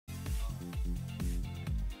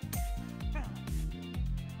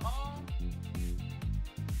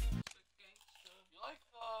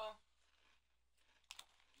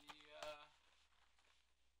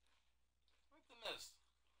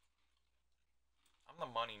the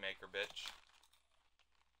moneymaker, bitch.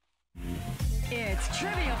 It's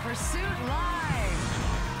Trivial Pursuit Live!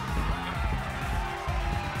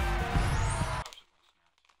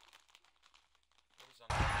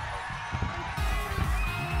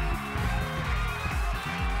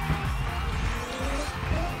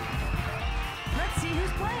 Let's see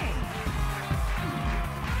who's playing.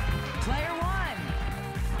 Player 1,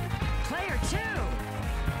 Player 2,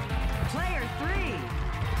 Player 3,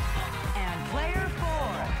 and Player 4.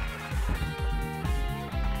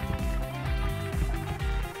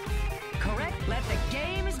 Correct. Let the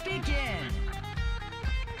games begin.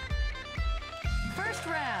 First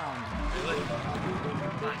round.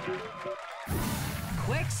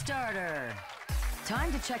 Quick starter.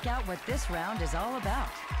 Time to check out what this round is all about.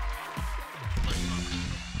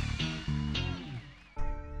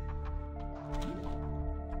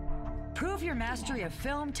 Prove your mastery of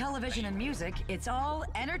film, television, and music. It's all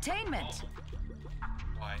entertainment.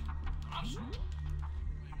 Why?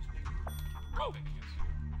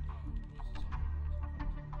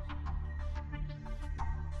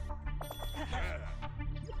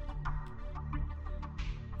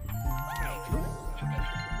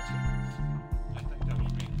 I think that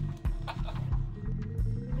was me.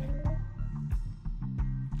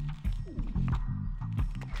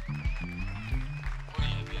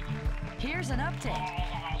 Here's an update.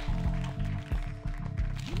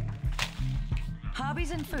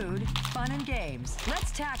 Hobbies and food, fun and games.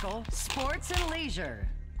 Let's tackle sports and leisure.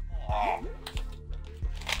 Oh.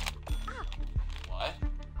 What?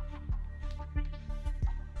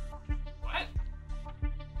 What?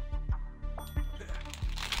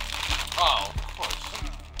 Oh, of course.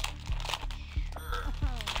 Sure.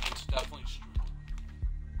 It's definitely strudel.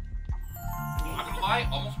 I'm not gonna lie,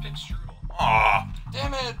 almost picked strudel. Aw.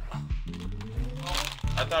 Damn it!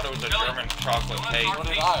 I thought it was a German chocolate cake. What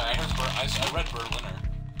did I read Berliner.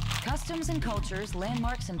 Customs and cultures,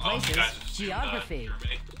 landmarks and places, geography.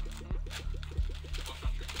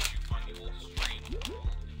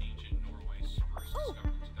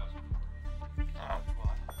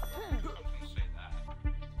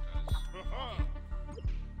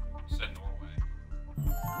 Said Norway.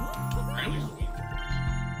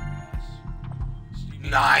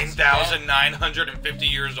 9,950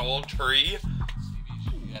 years old tree.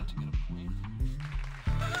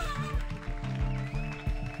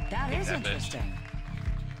 That is interesting.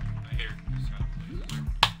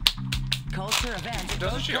 Culture events.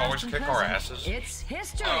 Doesn't she always kick our asses? It's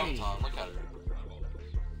history. Oh, Tom, look at her.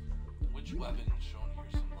 Which weapon shown here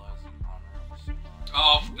symbolizing honor of the Samurai?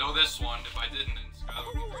 Oh, no, this one. If I didn't, then Skylar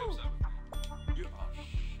would be very upset with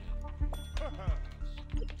me. Oh,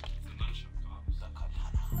 shit. It's the nunchuck cop. It's that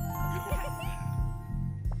katana.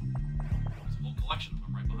 There's a whole collection of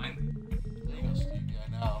them right behind me. There you go, Steve. Yeah, I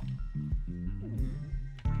know.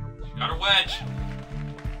 She got her wedge.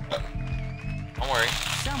 Don't worry.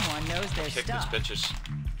 Someone knows their Kick stuff. these bitches.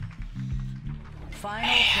 Final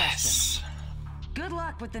question. Good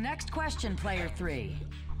luck with the next question, Player 3.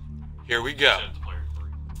 Here we go.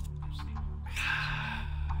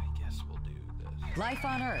 I guess we'll do this. Life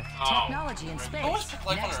on Earth, Oh. technology in space. Always pick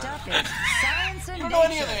Life on Next Earth. up is science and You don't know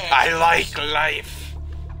any of nature. the I like life.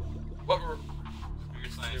 What were...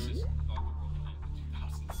 Weird sciences thought the world ended in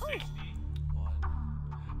 2060. What?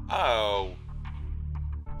 Oh.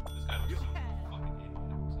 This guy looks like a fucking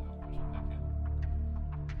idiot, so I wish I picked him.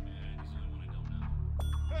 And he's the only one I don't know.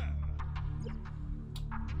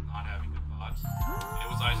 Not having good thoughts. It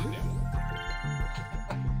was Isaac Newton.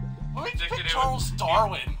 Why did you pick Charles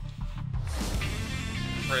Darwin?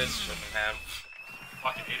 Chris shouldn't have.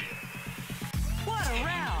 Fucking idiot. What a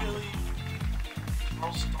round!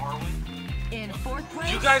 Charles Darwin? In fourth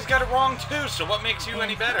place. You guys got it wrong too, so what makes you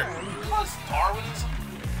any better? Plus Darwinism?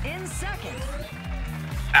 In second.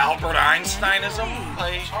 Albert Einsteinism?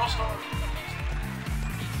 Like, Charles Darwin.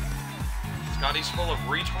 Scotty's full of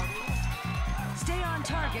retard. Stay on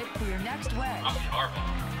target for your next wedge. I'm the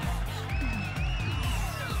Harbaugh.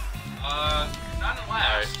 Not in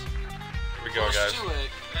last. Here we go, guys.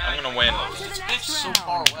 I'm gonna win. On to the This next bitch so round.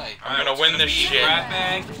 far away. I'm gonna win this shit. I'm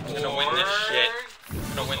I'm gonna win this shit.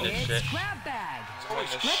 I'm gonna win this shit. It's grab bag. I'm gonna win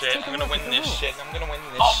this Let's shit. take a I'm gonna look win at the this rules. shit. I'm gonna win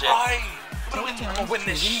this All shit. right. Take I'm turns gonna win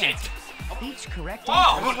this choosing shit. answers. Each correct Oh, answer.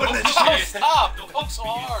 I'm gonna win this Oh, shit. stop! Don't poke so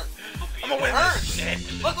hard. I'm gonna win this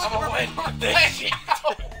shit. Look, I'm gonna win this shit.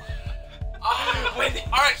 Win it.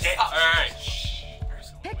 Alright, stop. Alright.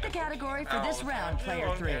 Pick the category for this round,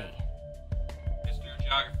 Player 3. History or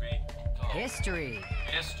geography? History.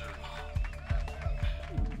 History.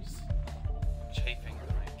 Chafing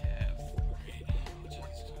my calf.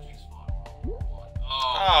 Oh,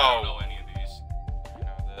 I don't know any of these. You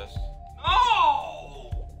know this. No!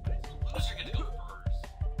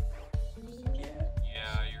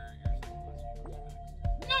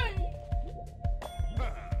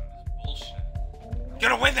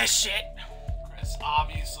 this shit. Chris,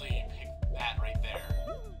 obviously you picked that right there.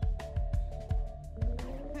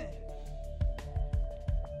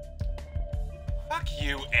 Fuck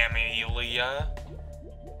you, Amelia.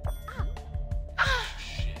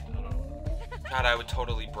 Shit, I don't know. God, I would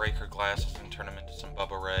totally break her glasses and turn them into some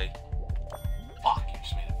Bubba Ray. Fuck, you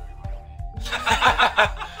just made it very hard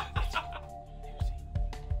on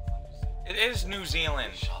me. It is New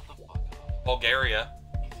Zealand. Shut the fuck up. Bulgaria.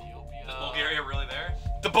 Ethiopia. Is Bulgaria really there?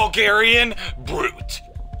 The Bulgarian brute.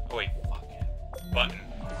 Oh wait, Fuck it. button.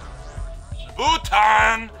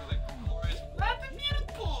 Bhutan.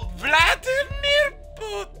 Vladimir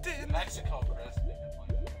Putin. Mexico, Chris.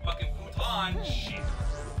 Fucking Bhutan. Shit.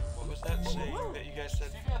 What was that saying that you guys said?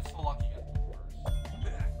 Stevie got so lucky you got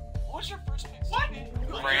first. What was your first pick? What? Stevie?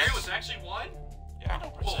 Bulgaria was actually one? Yeah. No,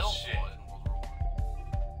 Brazil Bullshit. fought in World War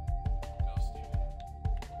I. Go,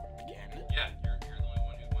 Stevie. Again? Yeah, you're the only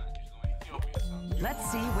one who went. You're the only Ethiopia sounds. Let's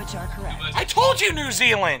see which are correct. I told you New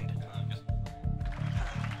Zealand.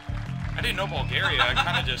 I didn't know Bulgaria. I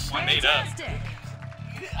kind of just made up. Fantastic.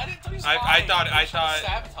 I didn't tell you I thought- You I tried to thought-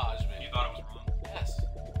 sabotage me. You thought it was wrong? Yes.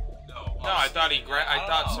 No. No, I thought he. I don't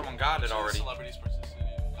thought know. someone got it Some already. Celebrities participating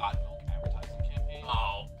in God Milk advertising campaign.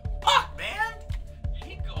 Oh, fuck, man! You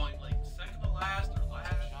keep going like second to last or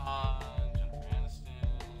last. John, Jennifer Aniston,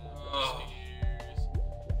 Ugh. Spears.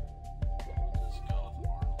 Just go with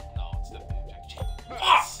Arnold. No, it's definitely Jackie Chan.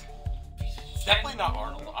 Fuck! It's definitely not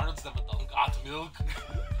Arnold. Arnold's never done God Milk.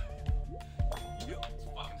 It's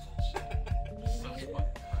fucking bullshit. Such fucking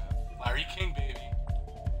crap. Larry King, baby.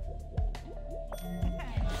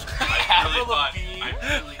 I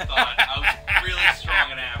really thought I was really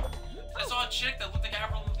strong in Avril. I saw a chick that looked like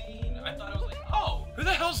Avril Lavigne. I thought it was like, oh, Who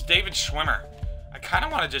the hell's David Schwimmer? I kind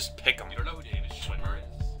of want to just pick him. you don't know who David Schwimmer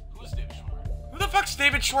is? Who is David Schwimmer? Who the fuck's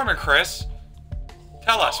David Schwimmer, Chris?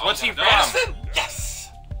 Tell us. What's he from? Aniston? Yes!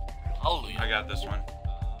 Hallelujah. I got this one.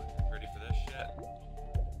 Ready for this shit?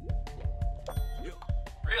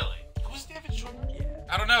 Really? Who's David Schwimmer?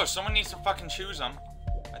 I don't know. Someone needs to fucking choose him.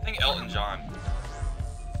 I think Elton John.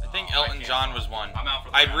 I think Oh, I Elton can't John fuck. was one. I'm out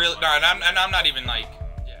for the I round. really no, and I'm not even like.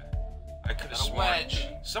 Yeah. I could have Got a sworn. wedge.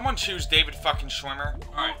 Someone choose David fucking Schwimmer.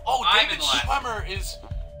 Alright. Oh, I'm David in last. Schwimmer is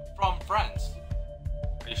from Friends.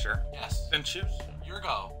 Are you sure? Yes. Then choose. Your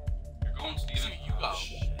go. You're going, Steven. Stevie, you go.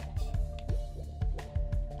 Shit.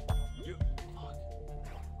 Fuck.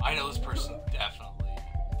 I know this person definitely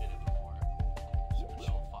did it before.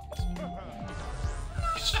 No fucking spin.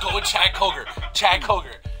 Just go with Chad Koger. Chad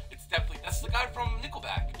Koger. It's definitely, that's the guy from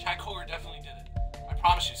Nickelback. Chad Koger definitely did it. I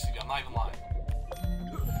promise you, Stevie, I'm not even lying.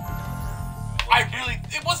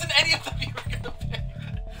 It wasn't any of them you were gonna pick.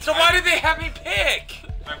 So why did they have me pick?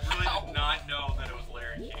 I really did not know that it was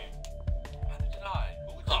Larry King. How did I?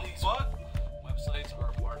 What Look, the these fuck? websites are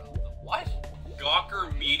a part of the what?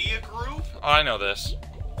 Gawker Media Group? Oh, I know this.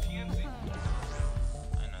 TMZ?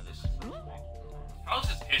 I know this. How's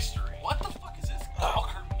this history? What the fuck is this?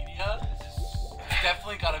 Gawker Media? It's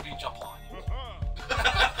definitely gotta be Japan.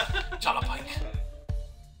 John Pike.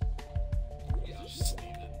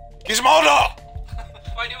 Steven. Gizmodo!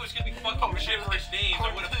 If I knew it was gonna be fucking gibberish names,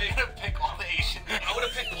 I would have They're picked. gonna pick all the Asian names. I would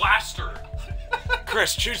have picked Blaster.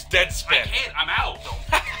 Chris, choose I Deadspin. can't. I'm out.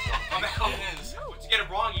 I'm Pick out. who it is. Once you get it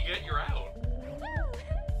wrong, you're out.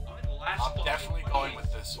 I'm in the last. I'm fucking definitely place. going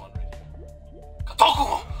with this one right here.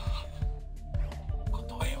 Kotoku!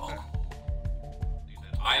 Kotoyo.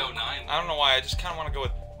 IO9. I don't know why. I just kind of want to go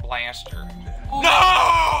with Blaster. Ooh.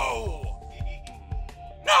 No!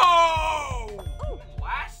 No!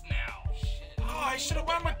 Last now. Shit. Oh, I should have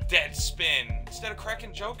went with Deadspin instead of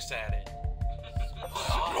cracking jokes at it.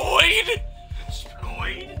 Oh, Sproid?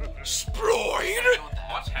 Sproid? Sproid?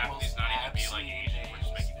 Watch half of these not even be like Asian. We're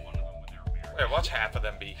just making fun of them when they're American. Wait, watch half of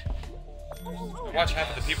them be. Watch half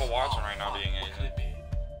of the people watching right now being What could Asian. it be?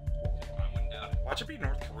 I wouldn't doubt it. Watch it be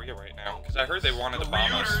North Korea right now, because I heard they wanted to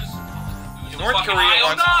bomb us. Reuters. It was North fucking Korea IO9,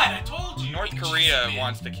 wants- I told you. North It just Korea be-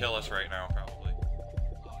 wants to kill us right now, probably.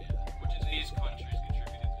 Oh, yeah. Which of these countries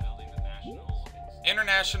contributed to building the national?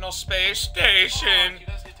 International Space Oh, Station. you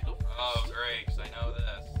guys get to go first. Oh, great, because I know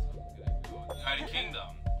this. I'm gonna go United Kingdom.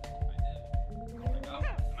 I did. There we go.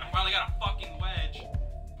 And I finally got a fucking wedge.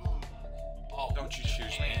 Boom. Oh, Don't you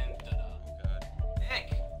choose me. and da-da. Oh, God. Nick.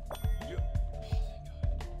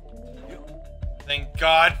 Thank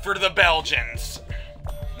God for the Belgians.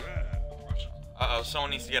 Russia. Uh-oh, someone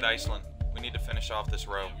needs to get Iceland. We need to finish off this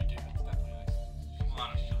row. Yeah, we do. It's definitely nice. Come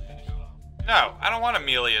on, she'll finish it off. No, I don't want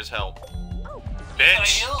Amelia's help.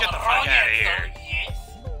 Bitch, get the fuck out of here. Yes.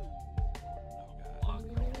 Oh, God.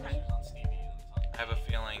 I have a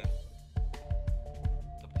feeling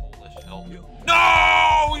the Polish help.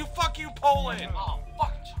 No! You fuck you, Poland! Oh,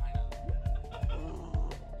 fucking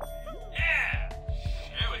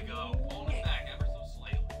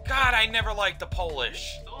God, I never liked the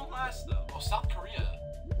Polish. Still on last though. Oh, South Korea.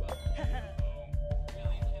 Really, Canada?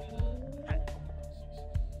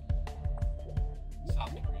 South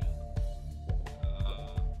Korea.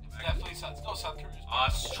 It's definitely South. No, South Korea.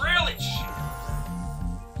 Australia.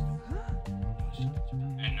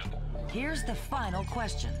 And no. Here's the final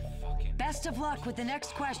question. Best of luck with the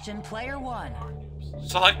next question, player one.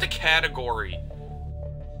 Select the category.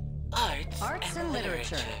 Arts and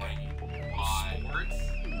literature. Why? Sports.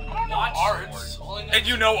 Watch Arts. sports. All I know And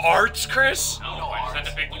you know arts, Chris? No, I just had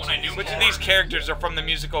to pick the one I knew. Which more. of these characters are from the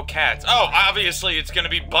musical Cats? Oh, obviously it's gonna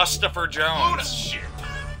be Bustopher Jones. Shit.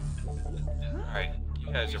 Alright,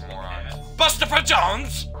 you guys are morons. Bustopher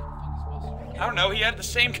Jones! I don't know, he had the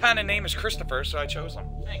same kind of name as Christopher, so I chose him.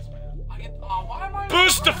 Thanks, man. I get. Why am I?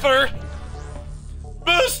 Bustopher!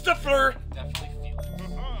 Bustopher! Definitely feel it.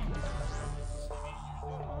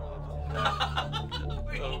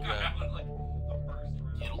 Oh, God. Like, the first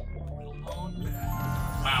round. Riddle bone.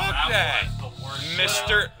 Wow, Fuck that. was the worst.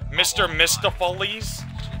 Mr. Mistopheles?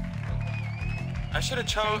 I should have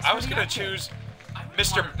chose. I was gonna choose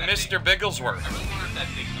Mr. Bigglesworth. I really wonder if that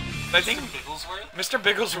big number. I think Bigglesworth. Mr.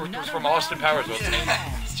 Bigglesworth was from Austin Powers, wasn't he?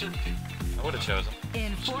 Mr. Big. I would have chosen.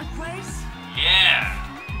 In fourth place, Yeah.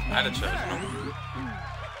 I'd have chosen him.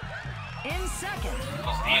 in second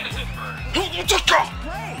Well, Stan is at first.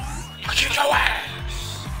 place, Kick your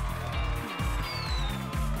ass!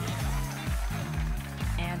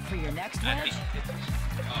 and for your next I wedge, think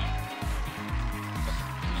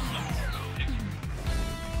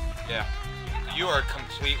Yeah. You are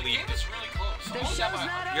completely. Game is really close. the Almost show's at my-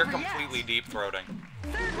 not You're over completely yet. deep throating.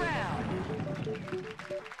 Third round.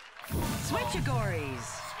 Switchagories.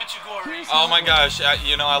 Switchagory. Oh my gosh,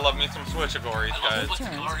 you know I love me some switchagories, I guys. love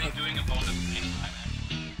Switchagory. doing a bonus at the same time,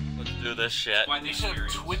 actually. Let's do this shit. Why they You should have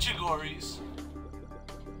experience. Twitchagories.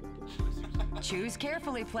 Choose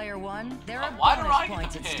carefully, player one. There are Why do bonus I get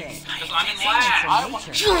points to at pick? stake. Because I'm in Science last. I and want-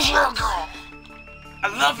 nature. Choose your girl. I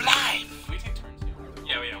love life. We take turns here.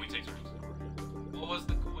 Yeah, we take turns. What was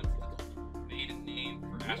the maiden name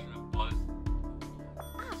for astronaut Buzz?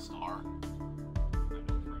 Star.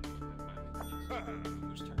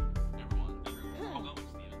 Whose turn? Everyone. Everyone. I'll go with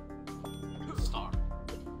Steven. Star.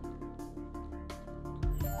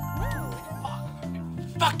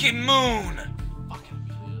 Fucking moon. Fucking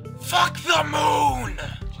Amelia. Fuck the moon.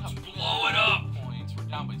 Blow it up. Points. We're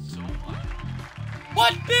down by so much.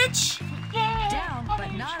 What, bitch? Down,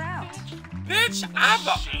 but not out. Bitch, I'm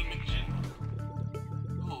a...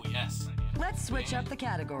 Oh yes. Let's switch up the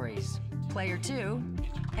categories. Player two,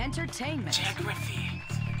 entertainment. Geography.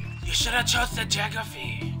 You should have chose the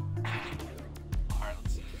geography. All right.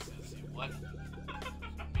 Let's see. What?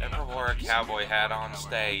 Ever wore a cowboy hat on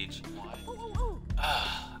stage? What?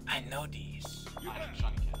 I know these. I know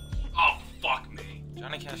Johnny Cash. Oh, fuck me.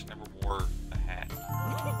 Johnny Cash never wore a hat.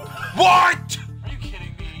 What? Are you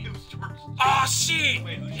kidding me? It was George. Oh shit!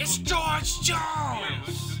 Wait, who's It's George? George Wait,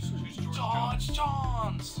 Jones. who's George? George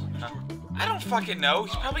Johns. I don't fucking know.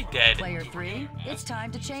 He's probably dead. Player three, it's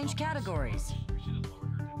time to change categories. Oh,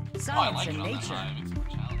 I Science like it and on that nature. time. It's more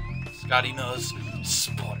challenging. Scotty knows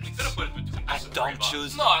sports. Could have put it between I this and don't Three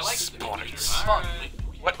choose No, I like sports. It's fun.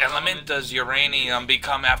 What element does uranium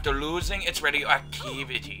become after losing its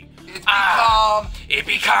radioactivity? It's It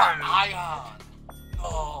become. ion.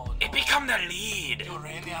 No. It become the lead.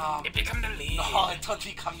 uranium. It become the lead. No, it don't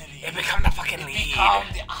become the lead. It become the fucking It lead. become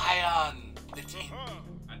the ion. The team.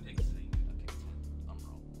 I take C. I'm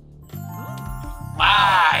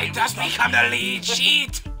wrong. It does become the lead.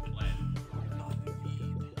 Shit. Not the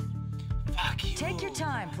lead. Fuck you. Take your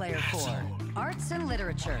time, player four. Arts and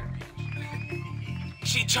literature.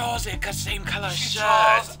 She chose it cause same color She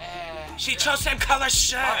shirt. chose, She chose same color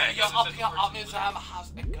shirt. Your European museum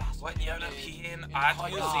has a glass. What European in art Korea.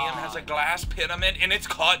 museum has a glass pyramid in its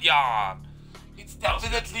courtyard? It's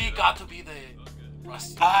definitely got to be the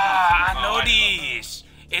Rusty. I Oh, know I know. these.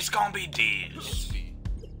 It's gonna be these. Let's see.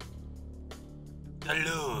 The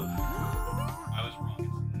Louvre. I was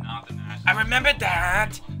wrong. It's not the national. I remember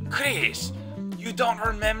that. Chris, you don't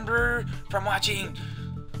remember from watching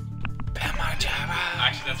Bama Java?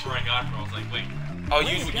 Actually, that's where I got it from. I was like, wait. Oh,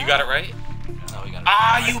 you got it right? No, we got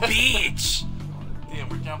it. You bitch. Damn,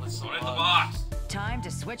 we're down with so Put it in much. the box. Time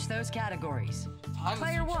to switch those categories. Time to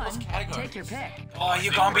Player switch one, those categories. take your pick. Oh,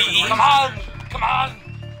 you gonna be eating? Come on! Come on!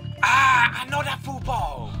 I know that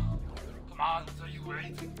football. Come on! Are you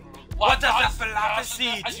ready? What does does the falafel I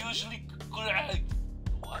seed? usually correct.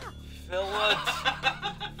 What?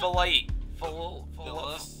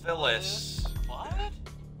 Phyllis. What?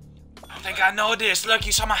 I think I know this. Look,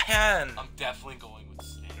 you saw my hand. I'm definitely going with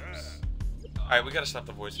Stamps. Alright, we gotta stop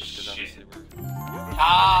the voices because obviously we're...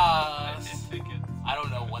 Yes. Tickets. I don't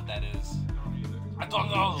know what that is. I don't either. I don't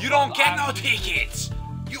know. You don't get no tickets!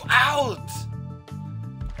 You out!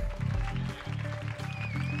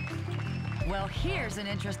 Well, here's an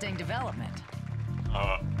interesting development.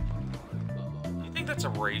 You think that's a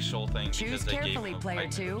racial thing Choose because they gave carefully, him a player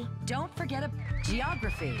fight? 2. Don't forget a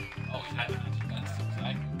geography. Oh, he had to mention that. That's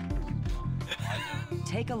exactly.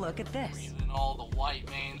 Take a look at this. Breathing all the white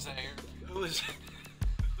mains there. Who is... He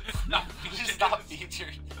just not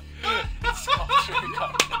featured. Sculpture.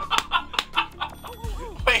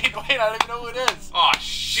 Wait, I don't even know who it is. Oh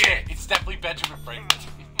shit! It's definitely Benjamin Franklin.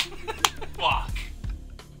 Fuck.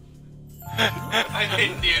 I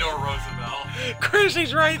hate Theodore Roosevelt.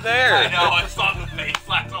 Chrissy's right there! I know, I saw the face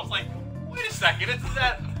last. I was like, wait a second, it's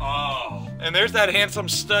that. Oh. And there's that handsome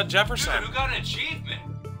stud Dude, Jefferson. who got an achievement?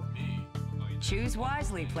 Me. Oh, you Choose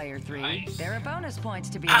wisely, player 3. Nice. There are bonus points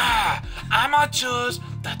to be Ah! I'ma choose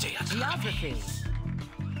the geography.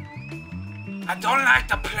 I don't like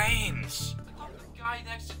the planes! The guy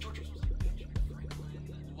next to George was like Benjamin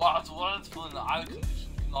Franklin. Words for an eye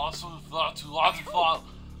condition can also refer to waterfall.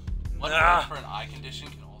 What Nah. word for an eye condition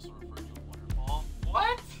can also refer to a waterfall?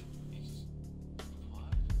 What? What?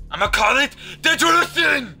 I'ma call it the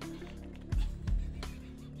Dursin!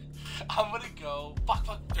 I'm gonna go. Fuck,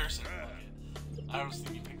 Dursin. I don't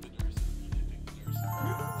think you picked the Dursin. You did pick the Dursin.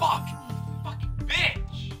 Fuck! Fucking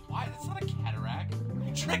bitch! Why? That's not a cataract.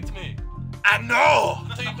 You tricked me. I know!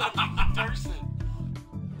 I thought you got the Dursin.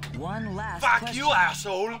 One last Fuck question. you,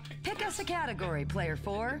 asshole! Pick us a category, player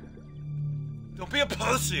 4. Don't be a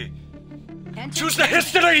pussy! Enter Choose the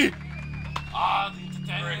history! Ah, the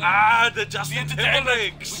entertainment. Ah, the The Justin entertainment.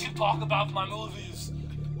 Timberlakes! We can talk about my movies.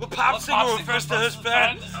 Well, Pop Singer Pop refers to Singer his versus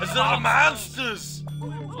band Band as is little monsters.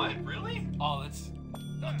 monsters! What? Really? Oh, that's.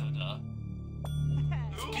 Da.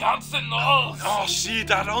 Beyonce knows. Oh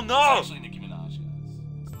shit, I don't It's know! actually Nicki Minaj, guys.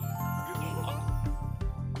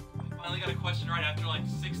 I finally got a question right after like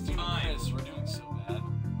 6 times. Chris, we're doing so bad.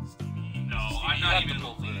 Stevie. No, Stevie, I'm you not have even to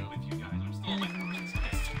pull leading through. with you guys. I'm still like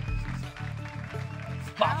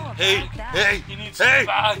How about Hey, that? hey, He needs hey! to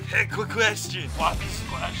back. Hey, quick question. What is the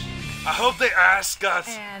question? I hope they ask us,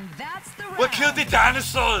 And that's the round. what killed the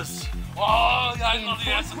dinosaurs? Oh, yeah, I In know the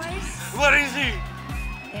fourth answer to place, this. What is he?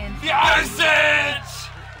 in, The Ice Age!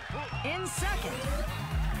 in second.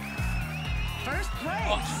 First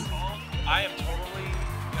place. I am totally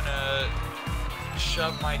gonna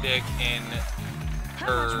shove my dick in How much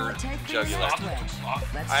will her it take for your jugular. next wedge?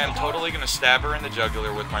 Let's I am check totally gonna stab her in the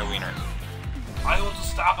jugular with my wiener. I want to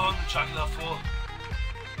stab on the jugular for.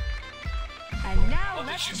 And now What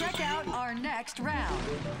did let's she do check to out you? our next round.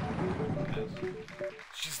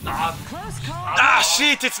 She's not. Close call. Ah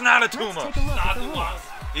shit, it's not a Let's tumor. take a look Not at the the rules. one.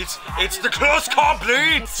 It's the close call Pick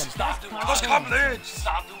blades. the best Close Close possible call answer. blades. She's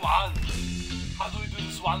not the one. How do we do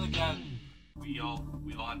this one again? we all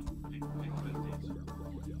have to pick the best answer.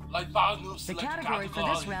 Like bad news. The select category for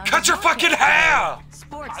this round Cut is your fucking hair!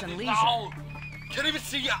 Sports I and did leisure. now. Can't even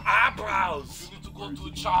see your eyebrows. You need to go to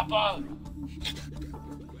a chopper.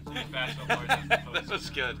 Fast forward, that's That was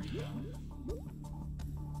good.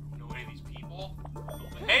 know any of these people?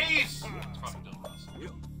 Hayes! It's probably Bill Russell.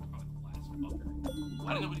 probably the last fucker. Why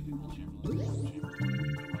did nobody pick Will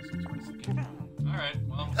Chamberlain? Alright,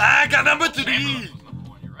 well. I got number Chamberlain 3. was number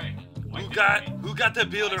 1, you're right. White Who got the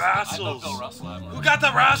Bill I know Russells? Bill Russell. I have Who got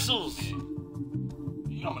the Russells? You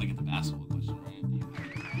know I'm gonna get the basketball question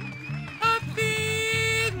right.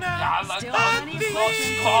 Athena. Yeah, like Still that. plenty of Close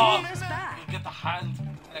questions to call. hold us back. You get the hand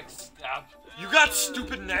next step. You got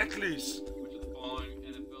stupid necklace. Which of the following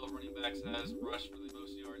NFL running backs has rushed for the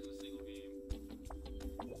most yards in a single game?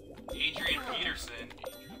 Adrian Peterson.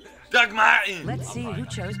 Doug Martin. Let's see who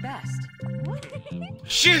chose best.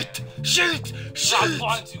 Shoot! Shoot! You got Shoot!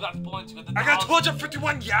 points. You got points. You got the I got 1,000.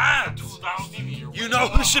 251 yards. 2,000. You know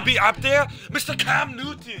who should be up there? Mr. Cam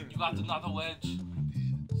Newton. You got another wedge.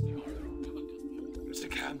 Mr.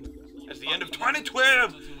 Cam Newton. At the end of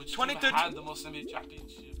 2012, Which 2013. had the most NBA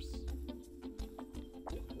championships.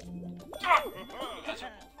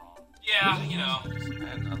 Yeah, you know. I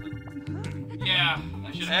had nothing. Yeah,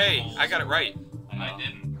 I should have. Hey, I got it right. I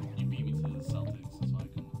didn't. You beat me to the Celtics, so I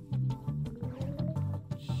can.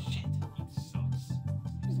 Shit, he sucks.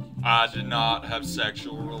 I did not have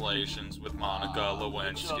sexual relations with Monica Should have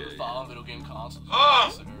Lewinsky. found video game consoles.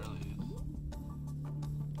 Oh!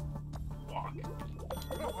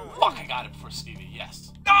 Fuck, I got it before Stevie,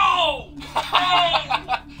 yes. No!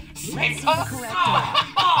 Let's see the Sega? correct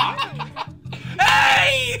order.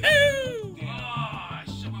 Hey! Ah, I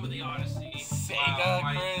should have went with the Odyssey. Sega,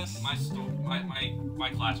 Wow, Chris. My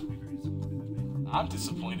class would be very disappointed. I'm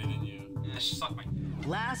disappointed in you. suck my.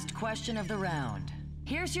 Last question of the round.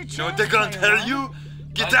 Here's your chance. You know what they're gonna player tell one. you?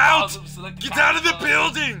 Get I out! found them, select Get out of the character.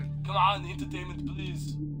 building! Come on, entertainment,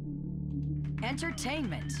 please.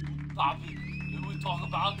 Entertainment. Stop it. We will talk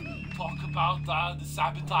about the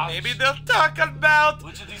sabotage. Maybe they'll talk about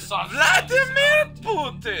Which of these songs? Vladimir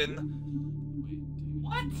Putin.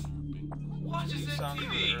 What? Watches that Song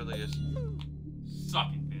TV. earliest.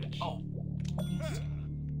 Sucking bitch. Oh.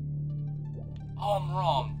 Oh, I'm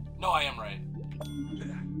wrong. No, I am right. I think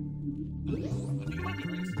it might be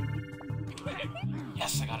right.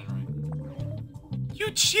 Yes, I got it right. You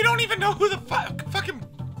don't even know who the fucking.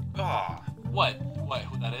 Oh. What? What?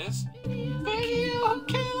 Who that is? Radio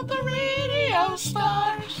killed the radio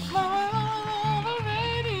star. The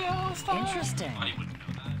radio star. Interesting. Buddy wouldn't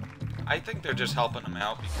know that. I think they're just helping him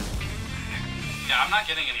out because. Yeah, I'm not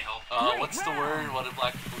getting any help. What's the word? What do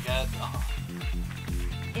black people get? Oh.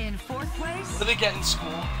 In fourth place. What do they get in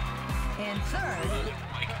school? In third.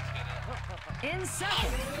 White kids get it. In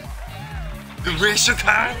second. The racial In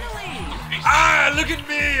time? the lead. Ah, look at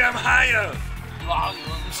me! I'm higher! I'm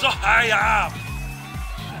so high up!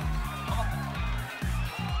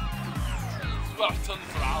 You gotta turn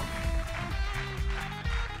this around.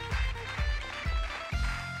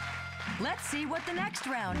 Let's see what the next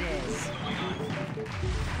round is. Final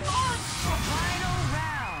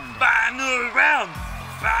round. Final round!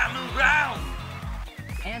 Final round!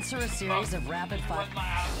 Answer a series of rapid fire. Run my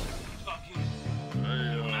ass. Fucking.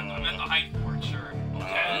 I'm at the height for it, sure. Okay.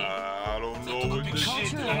 I don't know what this Culture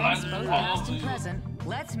Shit, events, man. both past and present.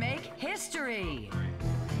 Let's make history.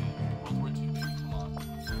 World War II, baby, come on.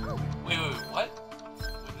 Wait, what?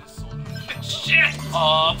 Witness soldiers. Shit!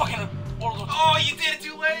 Fucking World War II. Oh, you did it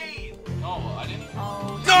too late! No, I didn't.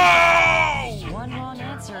 Oh, No! one wrong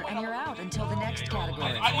answer and you're out until the next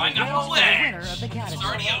category. I Why not Who's the pledge? winner of the It's category?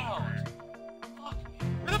 already over. Fuck me.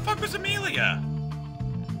 Where the fuck was Amelia?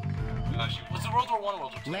 Was it World War I or World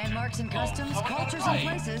War II? Landmarks and customs, how was that cultures right? and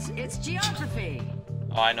places. It's geography.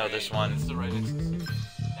 Oh, I know this one. It's the right answer.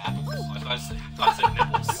 Apples. I thought I said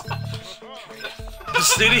nipples. The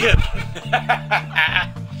city of...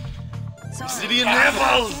 Sorry. City of Correct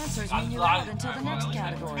Naples! answers mean you're out until the next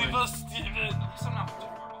category. Viva Steven! I'm not too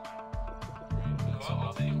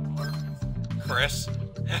far behind. Chris.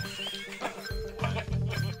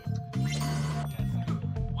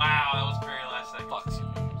 Wow, that was very last second. Fuck you.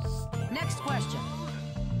 Next question.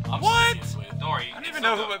 I'm What? sticking with- Don't worry. I don't even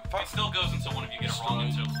know who it... It still goes until one of you get it wrong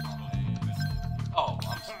until. Oh,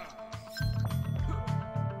 I'm sorry.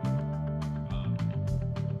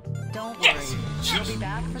 Don't worry. Yes! You'll be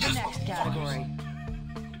back for the next category.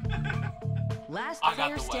 Last I got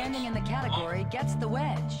player the wedge. standing in the category gets the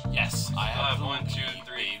wedge. Yes, I have the 1, 2, lead,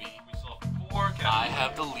 3. baby. We still have 4 I categories.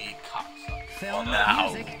 have the lead, cocksucker. Film, Now.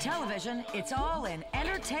 music, television, it's all in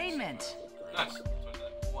entertainment. Nice.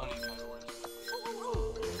 One of these categories.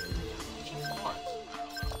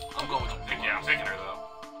 I'm going with the Yeah, I'm picking her though.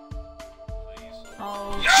 Please.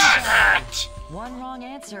 Oh, Yes! one wrong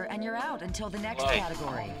answer and you're out until the next Hey.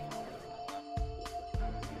 category.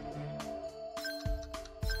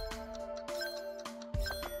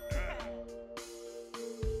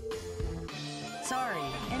 Sorry,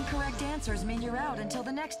 incorrect answers mean you're out until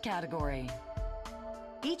the next category.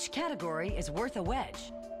 Each category is worth a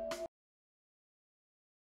wedge.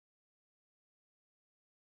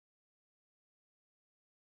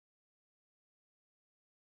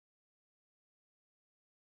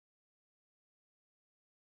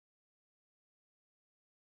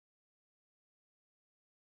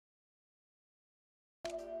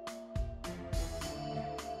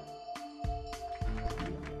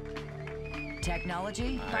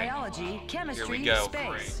 Technology, biology, chemistry, go.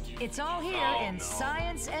 space. It's all here in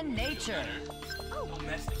science and nature.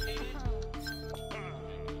 domesticated.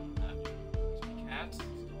 Cats.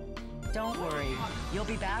 Don't worry, you'll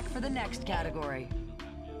be back for the next category.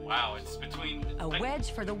 Wow, it's between. A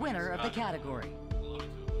wedge for the winner of the category.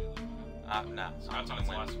 No. That's on its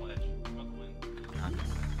last wedge. About to win.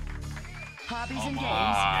 Hobbies and Oh games,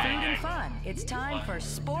 my. food and fun. It's time for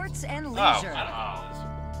sports and Oh. leisure. Oh, this.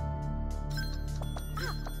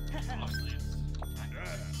 Obviously, it's.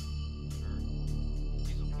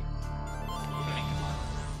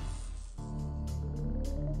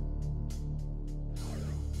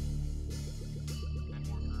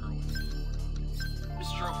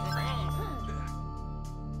 Mr. O'Brien.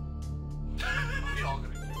 We all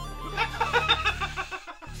gonna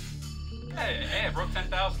Hey, I broke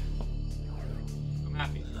 10,000. I'm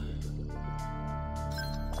happy.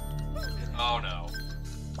 Oh no.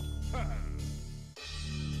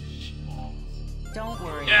 Don't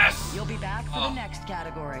worry. Yes! You'll be back for Oh. the next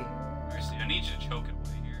category. Seriously, I need you to choke it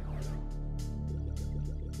away here.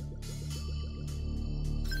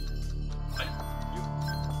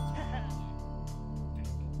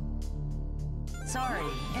 Sorry,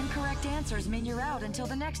 incorrect answers mean you're out until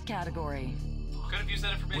the next category. Could have used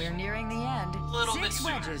that information. We're nearing the end. Little bit 6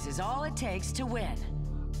 sooner. wedges is all it takes to win.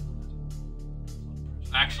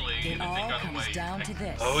 Actually, It I all think comes down to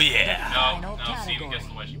this. Oh, yeah. The No, final no, Steven category. gets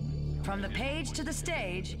the wedge. From the page to the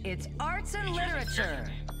stage, it's arts and literature.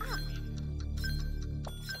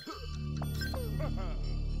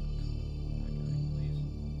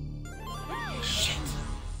 Shit.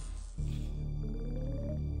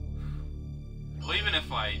 Well, even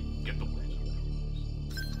if I get the wedge.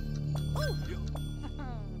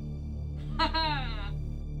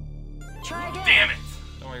 Try again. Damn it!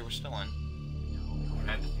 Don't worry, we're still in.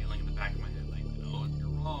 I had the feeling in the back of my head, like, no, you're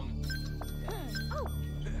wrong.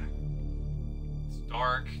 It's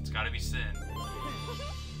dark. It's gotta be Sin.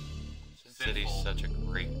 Sin City's Sinful. such a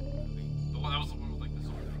great movie. The one, that was the one with, like, the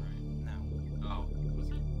sword, right? No. Oh, was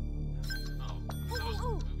it? Oh, that was the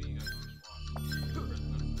movie you guys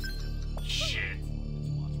watched. Shit.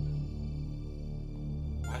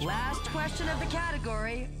 Last question of the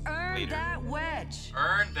category. Earn Later. that wedge.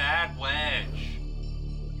 Earn that wedge.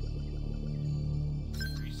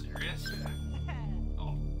 Are you serious?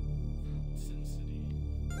 Oh. Sin City.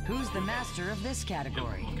 Who's the master of this Yeah,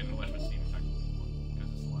 category? look at the wedge, but Steven technically won, because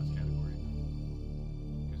it's the last category.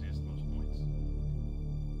 Because he has the most points.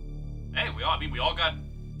 Hey, we all got the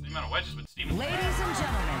same amount of wedges, but Steven. Ladies and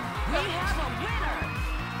gentlemen, we have a winner.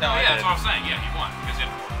 No, Oh, I yeah, that's didn't. what I'm saying. Yeah, he won because he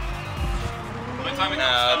had 4. How many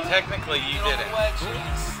times No, technically you didn't. But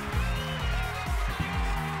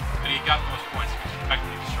he got the most points because he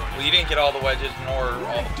technically destroyed Well, it. you didn't get all the wedges nor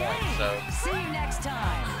all the Good points, so. game. See you next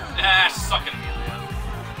time. Ah, suck it, Amelia.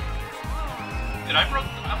 Dude, I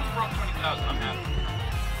was broke 20,000. I'm happy.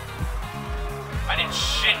 I did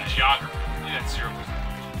shit in geography. I did 0%.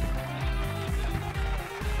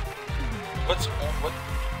 What?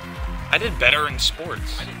 I did better in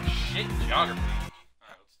sports. I did shit in geography.